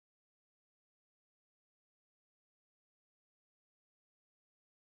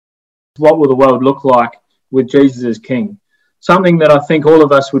what will the world look like with Jesus as King? Something that I think all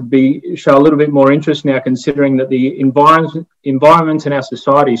of us would show a little bit more interest now, considering that the environment in our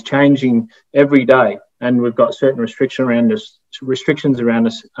society is changing every day, and we've got certain restrictions around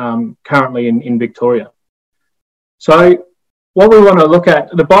us currently in Victoria. So what we want to look at,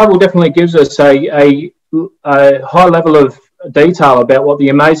 the Bible definitely gives us a high level of detail about what the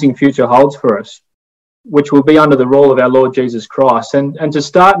amazing future holds for us, which will be under the rule of our Lord Jesus Christ. And to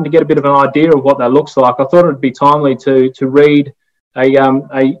start and to get a bit of an idea of what that looks like, I thought it would be timely to read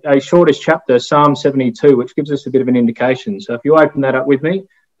a shortest chapter, Psalm 72, which gives us a bit of an indication. So if you open that up with me,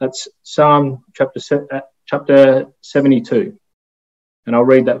 that's Psalm chapter 72. And I'll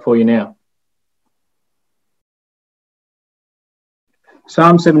read that for you now.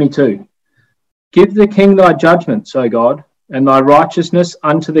 Psalm 72. Give the king thy judgments, O God, and thy righteousness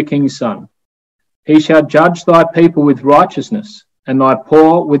unto the king's son. He shall judge thy people with righteousness, and thy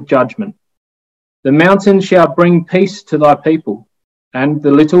poor with judgment. The mountains shall bring peace to thy people, and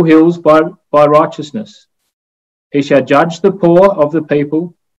the little hills by righteousness. He shall judge the poor of the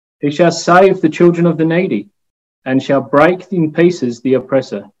people. He shall save the children of the needy, and shall break in pieces the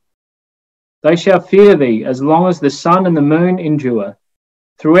oppressor. They shall fear thee as long as the sun and the moon endure,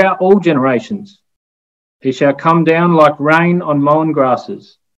 throughout all generations. He shall come down like rain on mown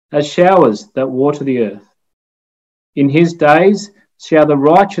grasses, as showers that water the earth. In his days shall the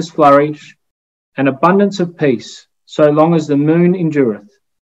righteous flourish, and abundance of peace, so long as the moon endureth.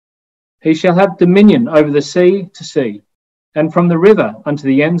 He shall have dominion over the sea to sea, and from the river unto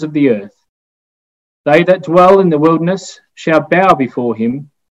the ends of the earth. They that dwell in the wilderness shall bow before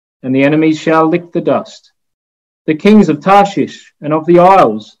him, and the enemies shall lick the dust. The kings of Tarshish and of the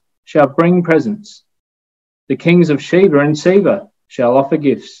isles shall bring presents. The kings of Sheba and Seba shall offer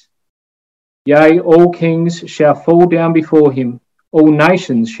gifts. Yea, all kings shall fall down before him, all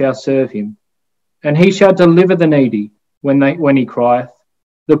nations shall serve him. And he shall deliver the needy when he crieth,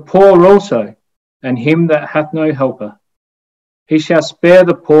 the poor also, and him that hath no helper. He shall spare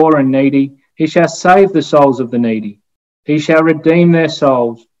the poor and needy, he shall save the souls of the needy. He shall redeem their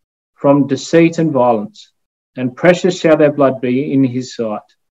souls from deceit and violence, and precious shall their blood be in his sight.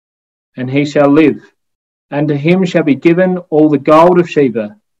 And he shall live, and to him shall be given all the gold of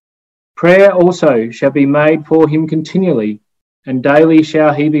Sheba. Prayer also shall be made for him continually, and daily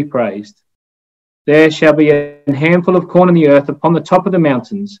shall he be praised. There shall be an handful of corn in the earth upon the top of the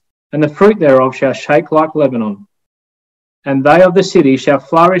mountains, and the fruit thereof shall shake like Lebanon. And they of the city shall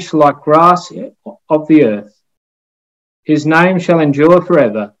flourish like grass of the earth. His name shall endure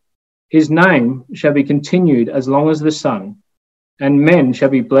forever. His name shall be continued as long as the sun, and men shall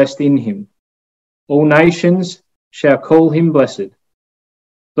be blessed in him. All nations shall call him blessed.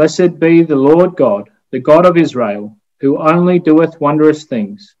 Blessed be the Lord God, the God of Israel, who only doeth wondrous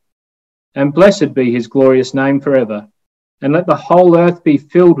things. And blessed be his glorious name forever. And let the whole earth be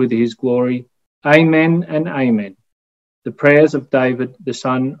filled with his glory. Amen and amen. The prayers of David, the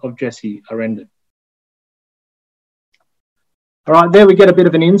son of Jesse, are ended. All right, there we get a bit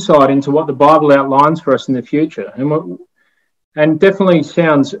of an insight into what the Bible outlines for us in the future. And definitely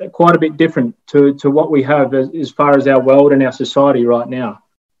sounds quite a bit different to what we have as far as our world and our society right now.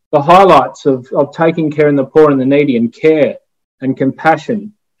 The highlights of taking care of the poor and the needy, and care and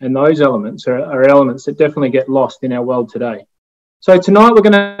compassion, and those elements are elements that definitely get lost in our world today. So tonight we're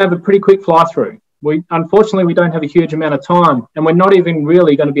going to have a pretty quick fly through. Unfortunately, we don't have a huge amount of time, and we're not even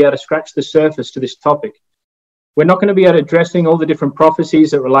really going to be able to scratch the surface to this topic. We're not going to be able to addressing all the different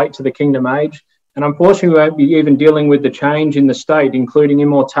prophecies that relate to the kingdom age, and unfortunately we won't be even dealing with the change in the state, including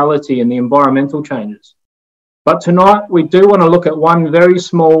immortality and the environmental changes. But tonight we do want to look at one very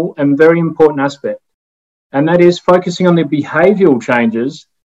small and very important aspect, and that is focusing on the behavioural changes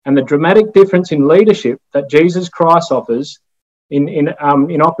and the dramatic difference in leadership that Jesus Christ offers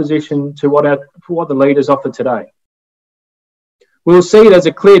in opposition to what the leaders offer today. We'll see there's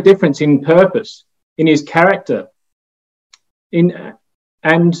a clear difference in purpose, in his character,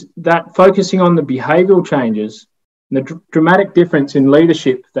 and that focusing on the behavioural changes and the dramatic difference in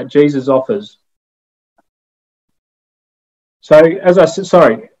leadership that Jesus offers. So, as I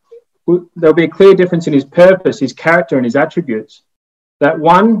said, there'll be a clear difference in his purpose, his character, and his attributes. That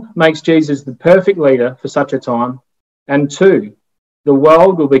one makes Jesus the perfect leader for such a time, and two, the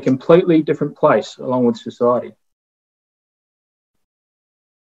world will be a completely different place along with society.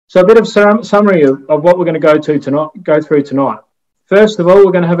 So a bit of summary of what we're going to go through tonight. First of all,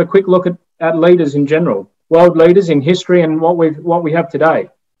 we're going to have a quick look at leaders in general, world leaders in history and what we have today.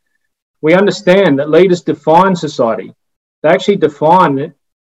 We understand that leaders define society. They actually define it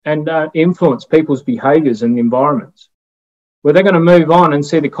and influence people's behaviours and environments. we're then going to move on and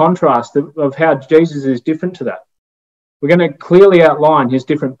see the contrast of how Jesus is different to that. We're going to clearly outline his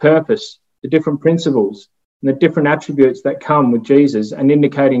different purpose, the different principles, and the different attributes that come with Jesus, and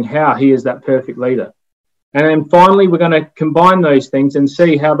indicating how he is that perfect leader. And then finally, we're going to combine those things and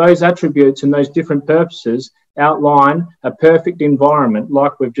see how those attributes and those different purposes outline a perfect environment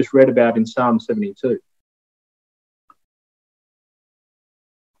like we've just read about in Psalm 72.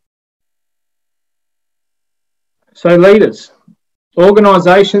 So leaders,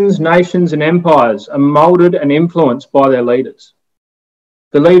 organisations, nations and empires are moulded and influenced by their leaders.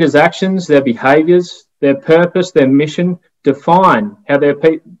 The leaders' actions, their behaviours, their purpose, their mission define how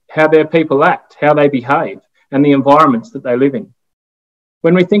their people act, how they behave, and the environments that they live in.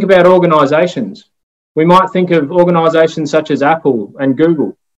 When we think about organisations, we might think of organisations such as Apple and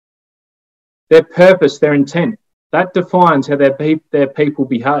Google. Their purpose, their intent, that defines how their people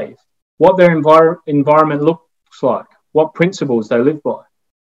behave, what their environment looks like, what principles they live by.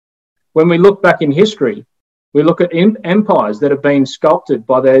 When we look back in history, we look at empires that have been sculpted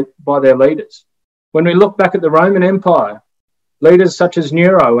by their leaders. When we look back at the Roman Empire, leaders such as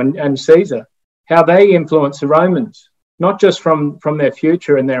Nero and Caesar, how they influenced the Romans, not just from their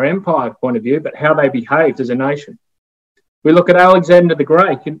future and their empire point of view, but how they behaved as a nation. We look at Alexander the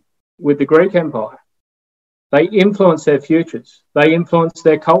Great with the Greek Empire. They influenced their futures. They influenced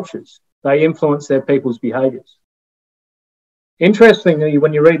their cultures. They influenced their people's behaviours. Interestingly,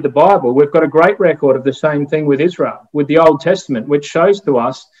 when you read the Bible, we've got a great record of the same thing with Israel, with the Old Testament, which shows to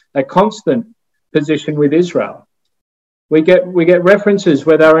us a constant position with Israel. We get references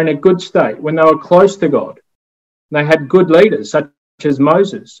where they were in a good state, when they were close to God. They had good leaders, such as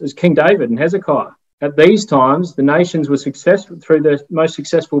Moses, as King David and Hezekiah. At these times, the nations were successful through the most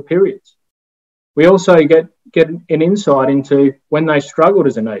successful periods. We also get an insight into when they struggled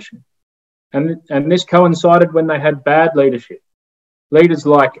as a nation. And this coincided when they had bad leadership. Kings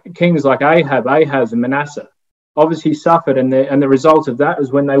like Ahab, Ahaz, and Manasseh obviously suffered, and the result of that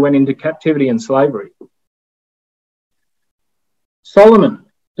was when they went into captivity and slavery. Solomon,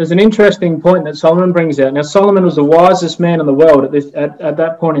 there's an interesting point that Solomon brings out. Now, Solomon was the wisest man in the world at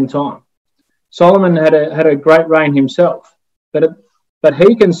that point in time. Solomon had a great reign himself, but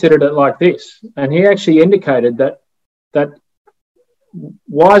he considered it like this, and he actually indicated that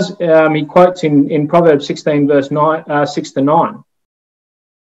wise. He quotes in Proverbs 16 verse 6 to 9.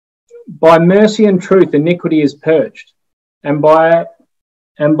 By mercy and truth, iniquity is purged, and by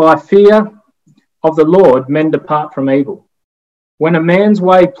fear of the Lord, men depart from evil. When a man's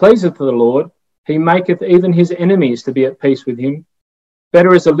way pleaseth the Lord, he maketh even his enemies to be at peace with him.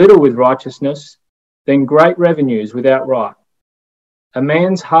 Better is a little with righteousness than great revenues without right. A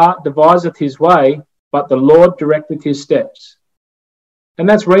man's heart deviseth his way, but the Lord directeth his steps. And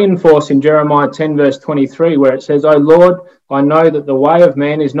that's reinforced in Jeremiah 10 verse 23, where it says, O Lord, I know that the way of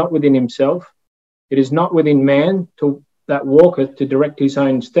man is not within himself. It is not within man that walketh to direct his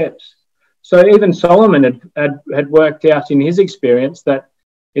own steps. So even Solomon had worked out in his experience that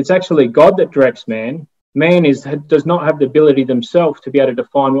it's actually God that directs man. Man does not have the ability themselves to be able to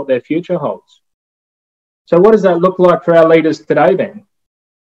define what their future holds. So what does that look like for our leaders today then?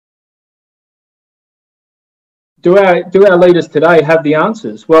 Do our leaders today have the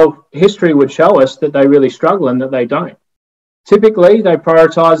answers? Well, history would show us that they really struggle and that they don't. Typically, they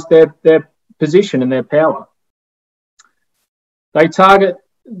prioritise their position and their power. They target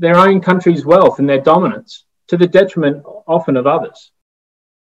their own country's wealth and their dominance to the detriment often of others.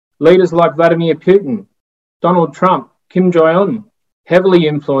 Leaders like Vladimir Putin, Donald Trump, Kim Jong-un heavily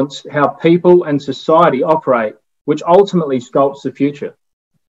influence how people and society operate, which ultimately sculpts the future.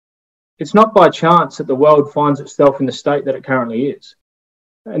 It's not by chance that the world finds itself in the state that it currently is.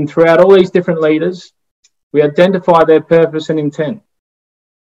 And throughout all these different leaders, we identify their purpose and intent.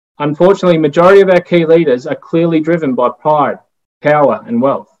 Unfortunately, majority of our key leaders are clearly driven by pride, power, and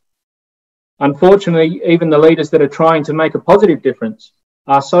wealth. Unfortunately, even the leaders that are trying to make a positive difference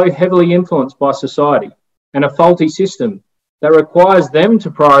are so heavily influenced by society and a faulty system that requires them to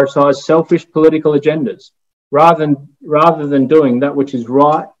prioritise selfish political agendas rather than doing that which is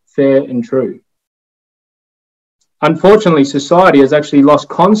right, fair and true. Unfortunately, society has actually lost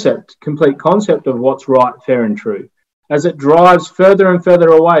complete concept of what's right, fair and true, as it drives further and further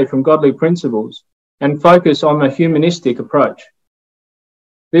away from godly principles and focus on a humanistic approach.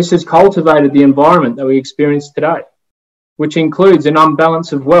 This has cultivated the environment that we experience today, which includes an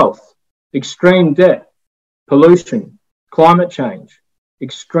imbalance of wealth, extreme debt, pollution, climate change,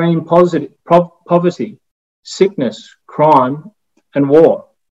 extreme poverty, sickness, crime and war.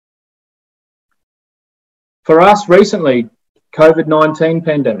 For us recently, COVID-19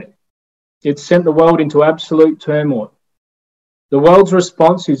 pandemic, it sent the world into absolute turmoil. The world's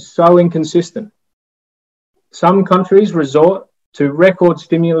response is so inconsistent. Some countries resort to record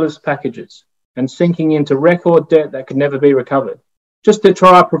stimulus packages and sinking into record debt that could never be recovered, just to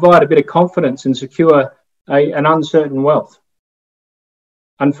try to provide a bit of confidence and secure an uncertain wealth.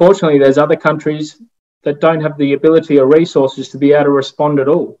 Unfortunately, there's other countries that don't have the ability or resources to be able to respond at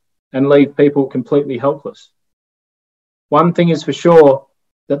all and leave people completely helpless. One thing is for sure,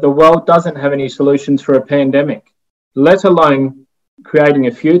 that the world doesn't have any solutions for a pandemic, let alone creating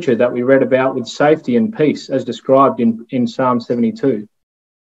a future that we read about with safety and peace as described in Psalm 72.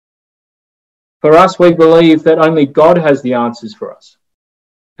 For us, we believe that only God has the answers for us,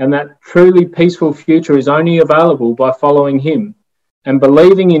 and that truly peaceful future is only available by following him and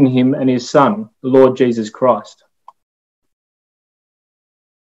believing in him and his Son, the Lord Jesus Christ.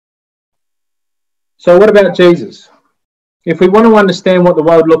 So what about Jesus? If we want to understand what the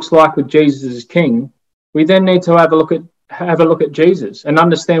world looks like with Jesus as King, we then need to have a look at Jesus and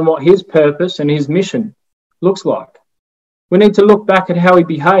understand what his purpose and his mission looks like. We need to look back at how he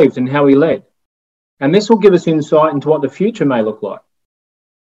behaved and how he led. And this will give us insight into what the future may look like.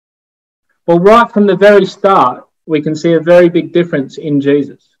 Well, right from the very start, we can see a very big difference in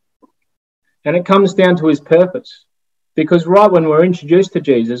Jesus. And it comes down to his purpose. Because right when we're introduced to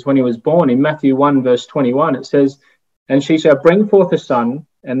Jesus, when he was born, in Matthew 1, verse 21, it says, "And she shall bring forth a son,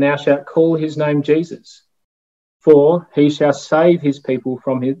 and thou shalt call his name Jesus, for he shall save his people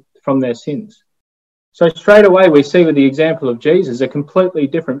from their sins." So straight away, we see with the example of Jesus a completely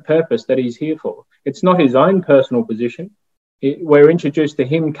different purpose that he's here for. It's not his own personal position. We're introduced to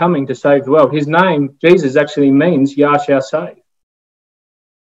him coming to save the world. His name, Jesus, actually means Yah shall save.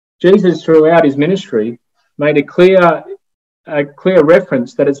 Jesus, throughout his ministry, made a clear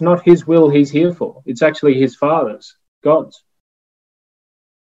reference that it's not his will he's here for. It's actually his Father's, God's.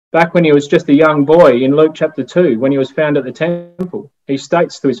 Back when he was just a young boy in Luke chapter 2, when he was found at the temple, he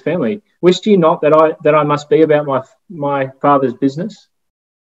states to his family, "Wist ye not that I must be about my Father's business?"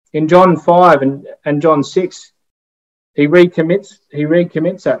 In John 5 and John 6, he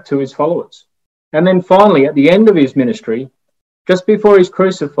recommits that to his followers. And then finally, at the end of his ministry, just before he's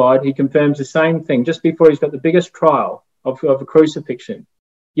crucified, he confirms the same thing, just before he's got the biggest trial of a crucifixion.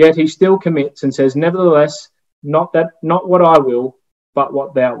 Yet he still commits and says, "Nevertheless, not what I will, but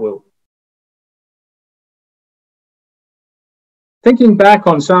what thou wilt." Thinking back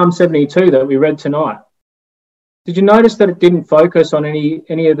on Psalm 72 that we read tonight, did you notice that it didn't focus on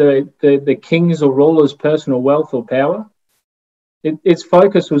any of the kings or rulers' personal wealth or power? Its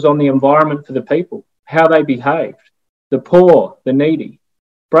focus was on the environment for the people, how they behaved, the poor, the needy,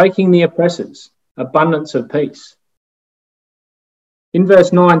 breaking the oppressors, abundance of peace. In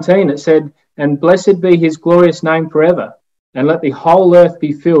verse 19 it said, "And blessed be his glorious name forever, and let the whole earth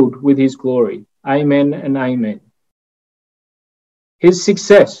be filled with his glory. Amen and amen." His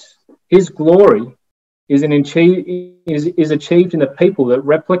success, his glory, is achieved in the people that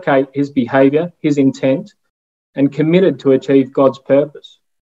replicate his behaviour, his intent, and committed to achieve God's purpose.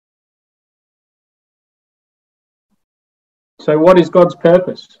 So what is God's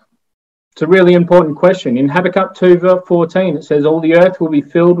purpose? It's a really important question. In Habakkuk 2 verse 14, it says, "All the earth will be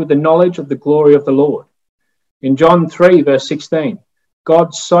filled with the knowledge of the glory of the Lord." In John 3 verse 16,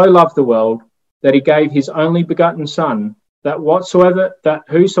 "God so loved the world that he gave his only begotten Son, that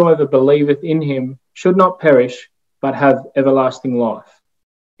whosoever believeth in him should not perish, but have everlasting life."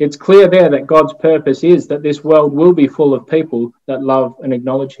 It's clear there that God's purpose is that this world will be full of people that love and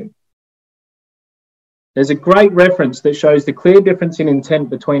acknowledge him. There's a great reference that shows the clear difference in intent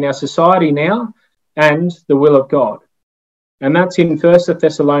between our society now and the will of God. And that's in 1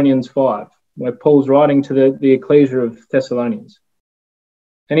 Thessalonians 5, where Paul's writing to the ecclesia of Thessalonians.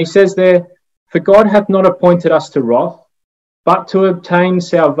 And he says there, "For God hath not appointed us to wrath, but to obtain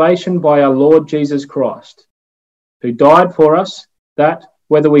salvation by our Lord Jesus Christ, who died for us, that,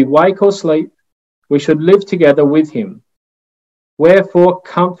 whether we wake or sleep, we should live together with him. Wherefore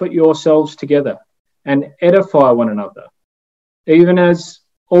comfort yourselves together, and edify one another, even as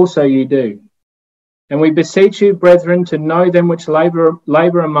also ye do. And we beseech you, brethren, to know them which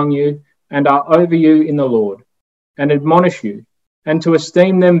labour among you, and are over you in the Lord, and admonish you, and to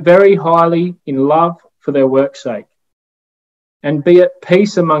esteem them very highly in love for their work's sake. And be at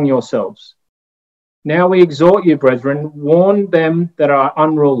peace among yourselves. Now we exhort you, brethren, warn them that are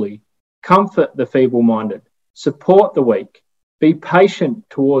unruly, comfort the feeble-minded, support the weak, be patient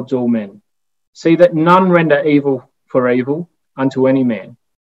towards all men. See that none render evil for evil unto any man,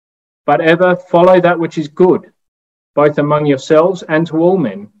 but ever follow that which is good, both among yourselves and to all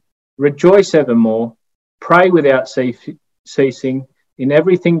men. Rejoice evermore, pray without ceasing, in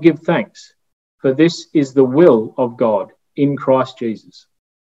everything give thanks, for this is the will of God in Christ Jesus.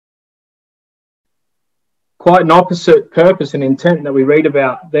 Quite an opposite purpose and intent that we read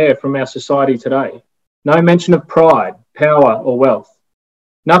about there from our society today. No mention of pride, power, or wealth.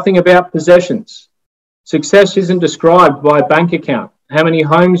 Nothing about possessions. Success isn't described by a bank account, how many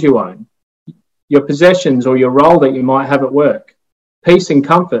homes you own, your possessions, or your role that you might have at work. Peace and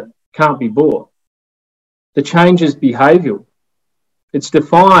comfort can't be bought. The change is behavioural. It's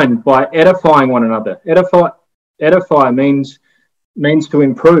defined by edifying one another. Edify means to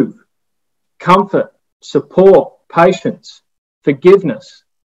improve. Comfort, support, patience, forgiveness,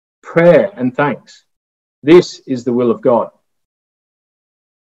 prayer, and thanks. This is the will of God.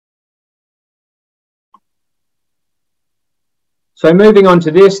 So moving on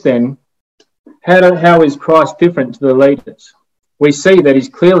to this then, how is Christ different to the leaders? We see that he's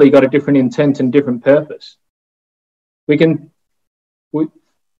clearly got a different intent and different purpose. We can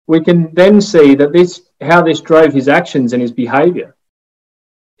then see that how this drove his actions and his behaviour.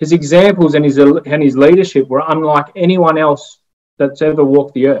 His examples and his leadership were unlike anyone else that's ever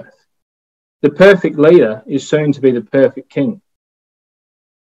walked the earth. The perfect leader is soon to be the perfect king.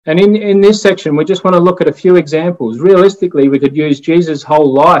 And in this section, we just want to look at a few examples. Realistically, we could use Jesus'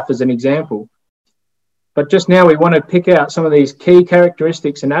 whole life as an example. But just now we want to pick out some of these key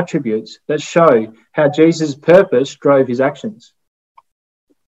characteristics and attributes that show how Jesus' purpose drove his actions.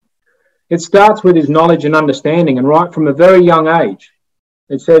 It starts with his knowledge and understanding, and right from a very young age,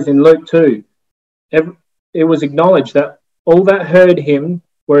 it says in Luke 2, it was acknowledged that all that heard him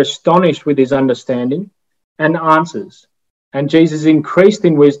were astonished with his understanding and answers. And Jesus increased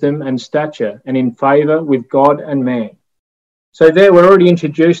in wisdom and stature and in favour with God and man. So there we're already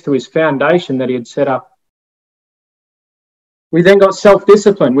introduced to his foundation that he had set up. We then got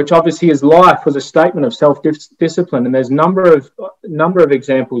self-discipline, which obviously his life was a statement of self-discipline. And there's a number of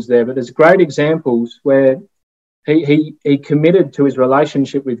examples there, but there's great examples where he committed to his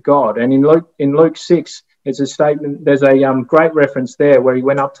relationship with God. And in Luke 6, it's a statement, there's a great reference there where he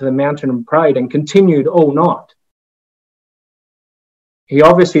went up to the mountain and prayed and continued all night. He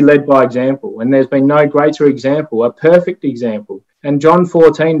obviously led by example, and there's been no greater example, a perfect example. And John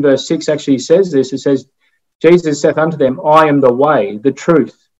 14 verse 6 actually says this. It says, Jesus saith unto them, I am the way, the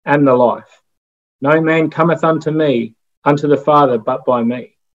truth, and the life. No man cometh unto me, unto the Father, but by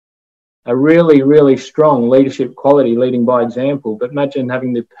me. A really, really strong leadership quality, leading by example. But imagine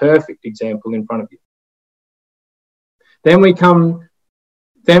having the perfect example in front of you. Then we come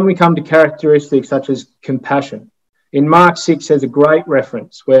to characteristics such as compassion. In Mark 6, there's a great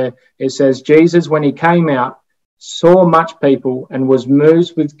reference where it says, Jesus, when he came out, saw much people and was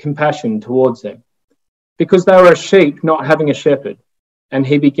moved with compassion towards them, because they were a sheep not having a shepherd, and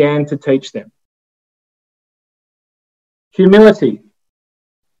he began to teach them. Humility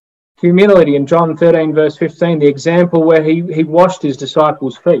in John 13, verse 15, the example where he washed his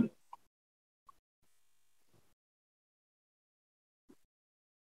disciples' feet.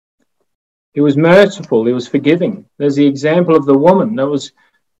 He was merciful. He was forgiving. There's the example of the woman. That was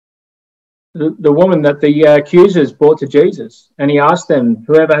the woman that the accusers brought to Jesus. And he asked them,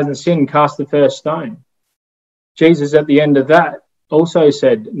 whoever hasn't sinned, cast the first stone. Jesus, at the end of that, also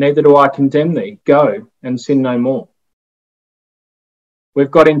said, neither do I condemn thee. Go and sin no more.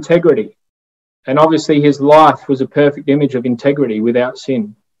 We've got integrity. And obviously his life was a perfect image of integrity without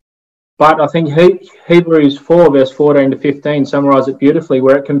sin. But I think Hebrews 4, verse 14 to 15 summarise it beautifully,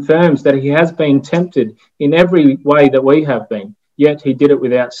 where it confirms that he has been tempted in every way that we have been, yet he did it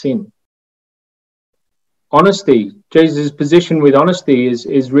without sin. Honesty, Jesus' position with honesty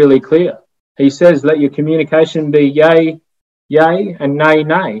is really clear. He says, let your communication be yea, yea, and nay,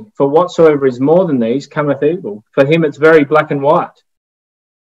 nay. For whatsoever is more than these cometh evil. For him it's very black and white.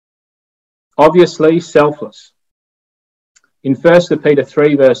 Obviously selfless. In 1 Peter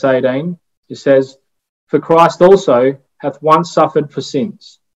 3, verse 18, it says, for Christ also hath once suffered for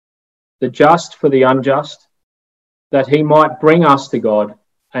sins, the just for the unjust, that he might bring us to God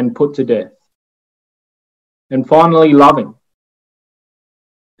and put to death. And finally, loving.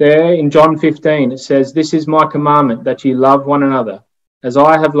 There in John 15, it says, this is my commandment, that ye love one another, as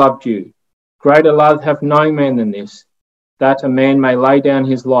I have loved you. Greater love hath no man than this, that a man may lay down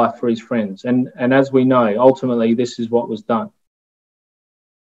his life for his friends. And as we know, ultimately, this is what was done.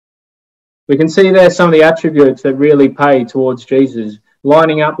 We can see there some of the attributes that really pay towards Jesus,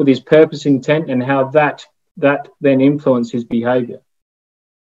 lining up with his purpose, intent, and how that then influenced his behaviour.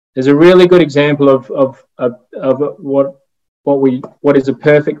 There's a really good example of what is a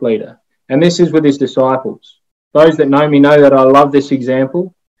perfect leader, and this is with his disciples. Those that know me know that I love this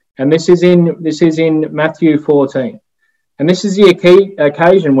example, and this is in Matthew 14. And this is the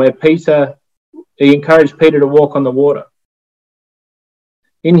occasion where he encouraged Peter to walk on the water.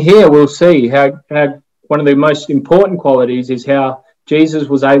 In here, we'll see how one of the most important qualities is how Jesus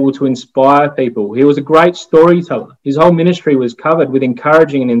was able to inspire people. He was a great storyteller. His whole ministry was covered with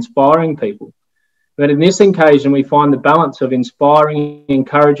encouraging and inspiring people. But in this occasion, we find the balance of inspiring,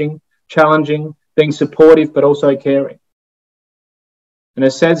 encouraging, challenging, being supportive, but also caring. And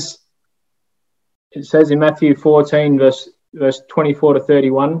it says in Matthew 14, verse 24 to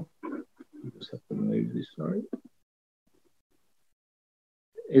 31. Just have to move this, sorry.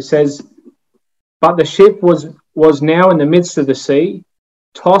 It says, "But the ship was now in the midst of the sea,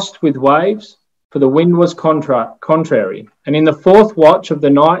 tossed with waves, for the wind was contrary. And in the fourth watch of the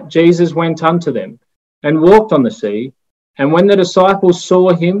night, Jesus went unto them and walked on the sea. And when the disciples saw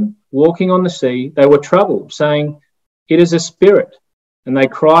him walking on the sea, they were troubled, saying, It is a spirit. And they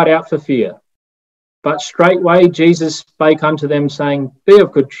cried out for fear. But straightway Jesus spake unto them, saying, Be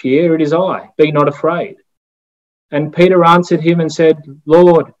of good cheer, it is I, be not afraid. And Peter answered him and said,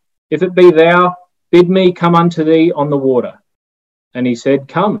 Lord, if it be thou, bid me come unto thee on the water. And he said,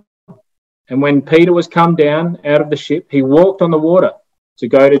 Come. And when Peter was come down out of the ship, he walked on the water to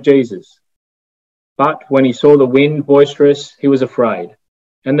go to Jesus. But when he saw the wind boisterous, he was afraid,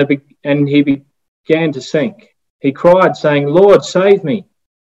 and he began to sink. He cried, saying, Lord, save me.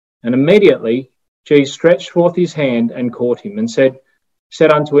 And immediately Jesus stretched forth his hand and caught him, and said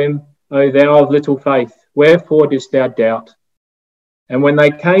unto him, O thou of little faith, wherefore didst thou doubt? And when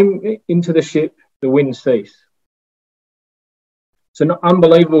they came into the ship, the wind ceased. It's an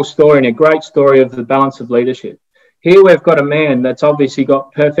unbelievable story and a great story of the balance of leadership. Here we've got a man that's obviously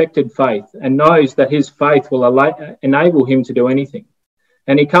got perfected faith and knows that his faith will enable him to do anything.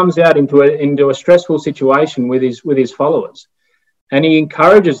 And he comes out into a stressful situation with his followers, and he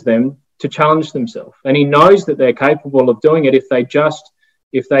encourages them to challenge themselves. And he knows that they're capable of doing it if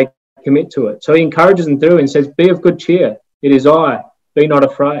they commit to it. So he encourages them to do it and says, Be of good cheer. It is I. Be not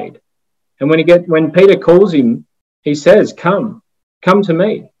afraid. And when Peter calls him, he says, Come to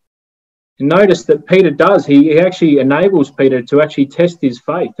me. And notice that Peter does. He actually enables Peter to actually test his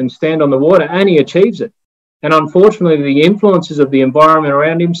faith and stand on the water, and he achieves it. And unfortunately, the influences of the environment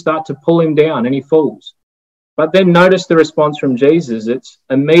around him start to pull him down, and he falls. But then notice the response from Jesus. It's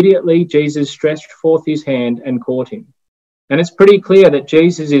immediately Jesus stretched forth his hand and caught him. And it's pretty clear that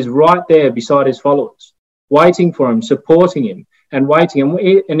Jesus is right there beside his followers, waiting for him, supporting him, and waiting.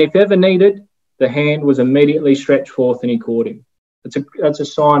 And if ever needed, the hand was immediately stretched forth and he caught him. That's a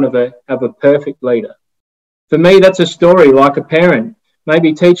sign of a perfect leader. For me, that's a story like a parent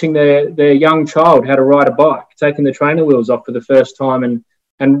maybe teaching their young child how to ride a bike, taking the trainer wheels off for the first time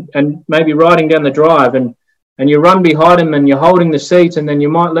and maybe riding down the drive and you run behind them and you're holding the seat, and then you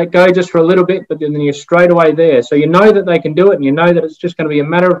might let go just for a little bit, but then you're straight away there. So you know that they can do it, and you know that it's just going to be a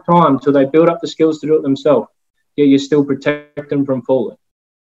matter of time till they build up the skills to do it themselves, yet you still protect them from falling.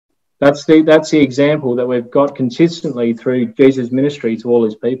 That's the example that we've got consistently through Jesus' ministry to all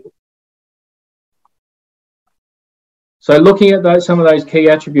his people. So looking at some of those key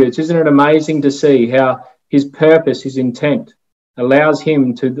attributes, isn't it amazing to see how his purpose, his intent, allows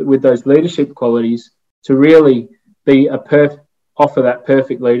him to, with those leadership qualities, to really be offer that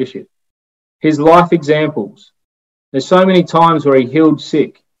perfect leadership. His life examples. There's so many times where he healed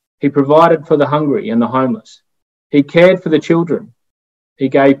sick. He provided for the hungry and the homeless. He cared for the children. He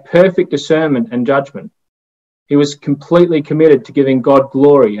gave perfect discernment and judgment. He was completely committed to giving God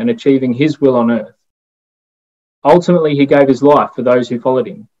glory and achieving his will on earth. Ultimately, he gave his life for those who followed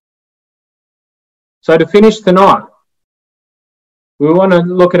him. So to finish tonight, we want to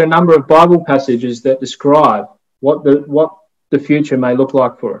look at a number of Bible passages that describe what the future may look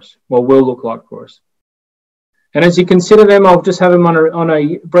like for us, or will look like for us. And as you consider them, I'll just have them on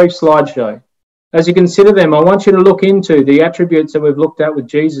a brief slideshow. As you consider them, I want you to look into the attributes that we've looked at with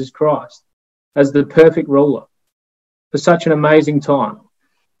Jesus Christ as the perfect ruler for such an amazing time.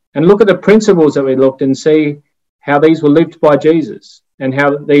 And look at the principles that we looked and see how these were lived by Jesus and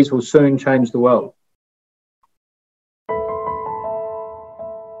how these will soon change the world.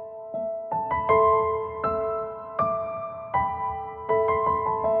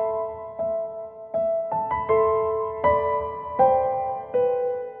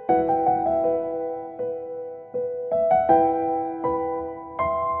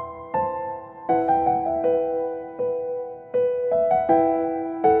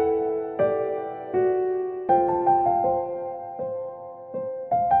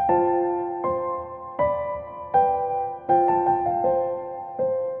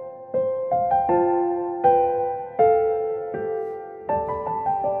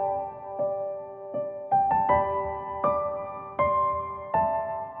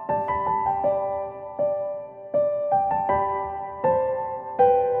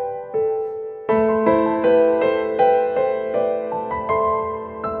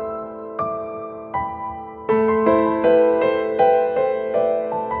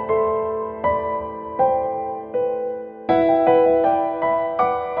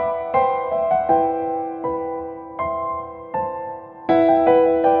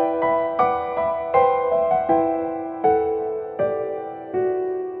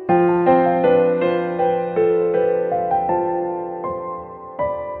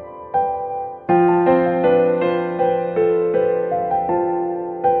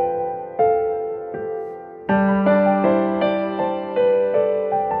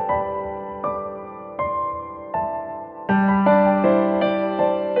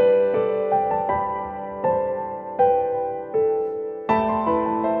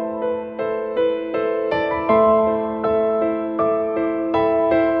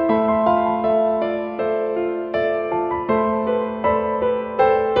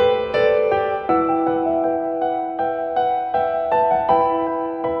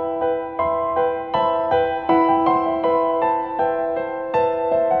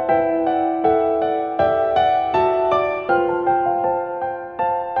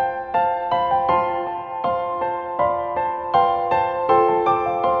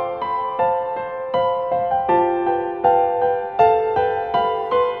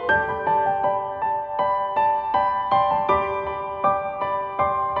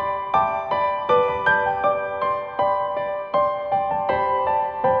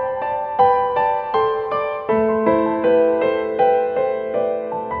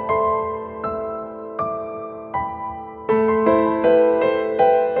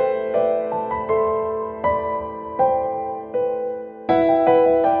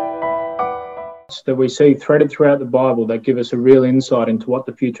 us that we see threaded throughout the Bible that give us a real insight into what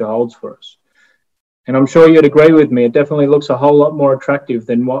the future holds for us. And I'm sure you'd agree with me, it definitely looks a whole lot more attractive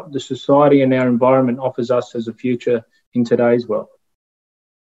than what the society and our environment offers us as a future in today's world.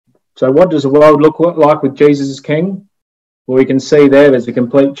 So what does the world look like with Jesus as King? Well, we can see there's a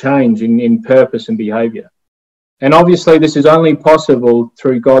complete change in purpose and behaviour. And obviously this is only possible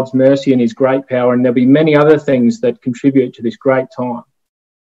through God's mercy and his great power, and there'll be many other things that contribute to this great time.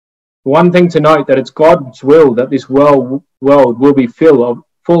 One thing to note, that it's God's will that this world will be full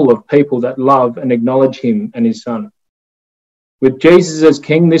of people that love and acknowledge him and his Son. With Jesus as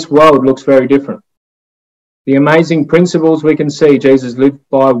King, this world looks very different. The amazing principles we can see Jesus lived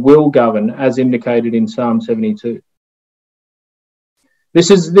by will govern, as indicated in Psalm 72.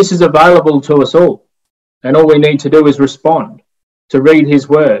 This is available to us all. And all we need to do is respond, to read his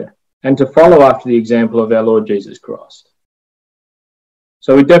word, and to follow after the example of our Lord Jesus Christ.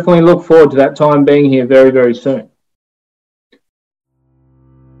 So we definitely look forward to that time being here very, very soon.